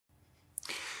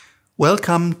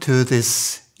Welcome to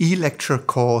this e-lecture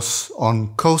course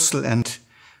on coastal and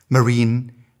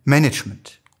marine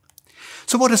management.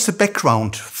 So what is the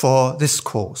background for this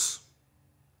course?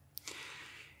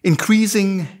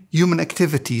 Increasing human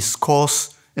activities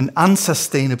cause an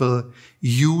unsustainable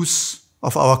use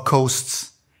of our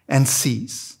coasts and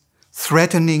seas,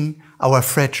 threatening our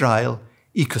fragile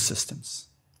ecosystems.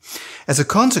 As a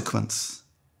consequence,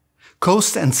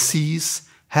 coasts and seas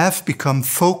have become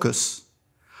focus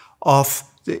of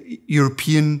the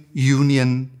European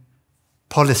Union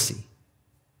policy.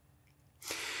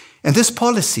 And this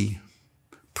policy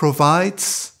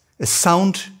provides a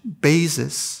sound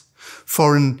basis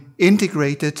for an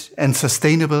integrated and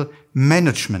sustainable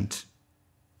management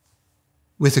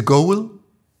with a goal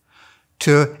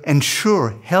to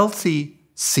ensure healthy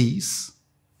seas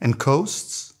and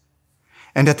coasts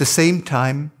and at the same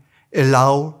time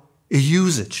allow a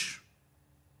usage.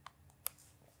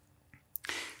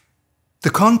 The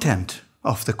content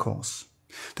of the course.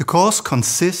 The course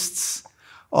consists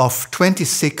of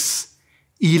 26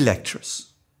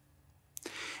 e-lectures.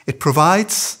 It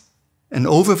provides an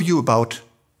overview about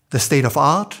the state of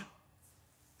art,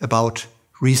 about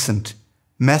recent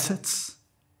methods,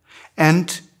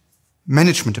 and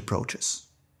management approaches.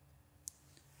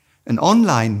 An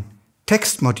online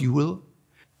text module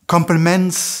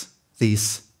complements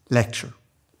this lecture,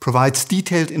 provides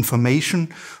detailed information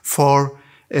for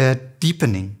a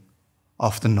deepening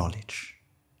of the knowledge.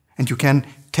 And you can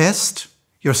test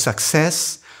your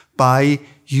success by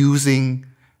using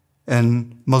a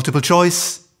multiple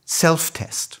choice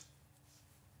self-test.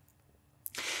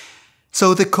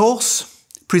 So the course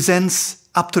presents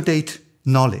up-to-date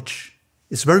knowledge.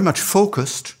 It's very much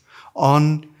focused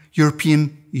on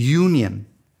European Union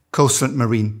coastal and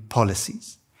marine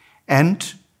policies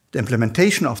and the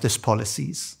implementation of these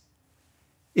policies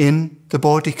in the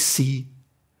Baltic Sea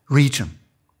region.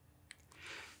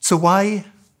 So why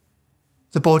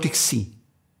the Baltic Sea?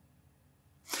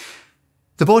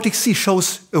 The Baltic Sea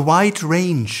shows a wide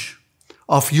range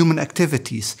of human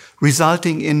activities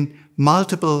resulting in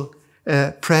multiple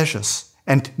pressures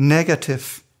and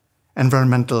negative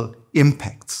environmental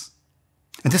impacts.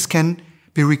 And this can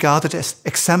be regarded as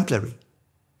exemplary.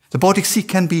 The Baltic Sea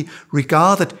can be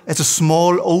regarded as a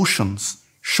small ocean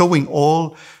showing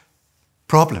all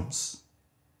problems.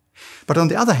 But on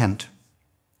the other hand,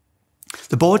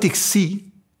 the Baltic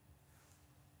Sea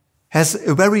has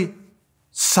a very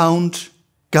sound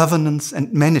governance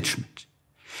and management.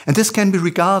 And this can be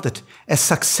regarded as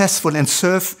successful and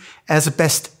serve as a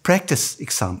best practice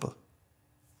example.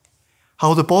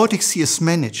 How the Baltic Sea is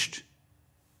managed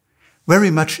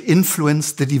very much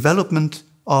influenced the development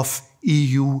of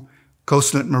EU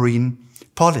coastal and marine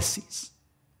policies.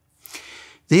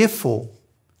 Therefore,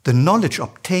 the knowledge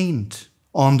obtained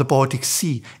on the Baltic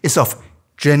Sea is of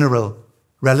general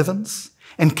relevance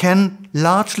and can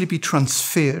largely be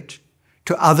transferred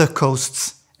to other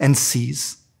coasts and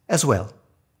seas as well.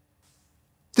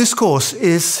 This course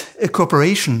is a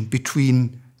cooperation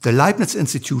between the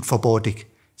Leibniz-Institute for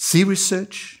Baltic Sea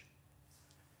Research,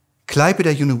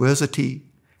 Klaipeda University,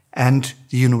 and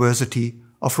the University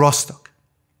of Rostock.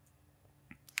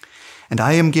 And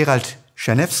I am Gerald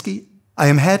Schernewski. I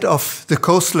am head of the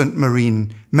Coastal and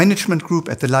Marine Management Group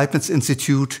at the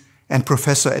Leibniz-Institute and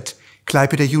professor at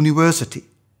Klaipeda University.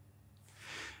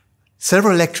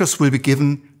 Several lectures will be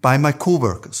given by my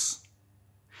co-workers,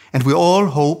 and we all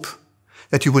hope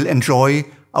that you will enjoy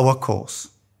our course.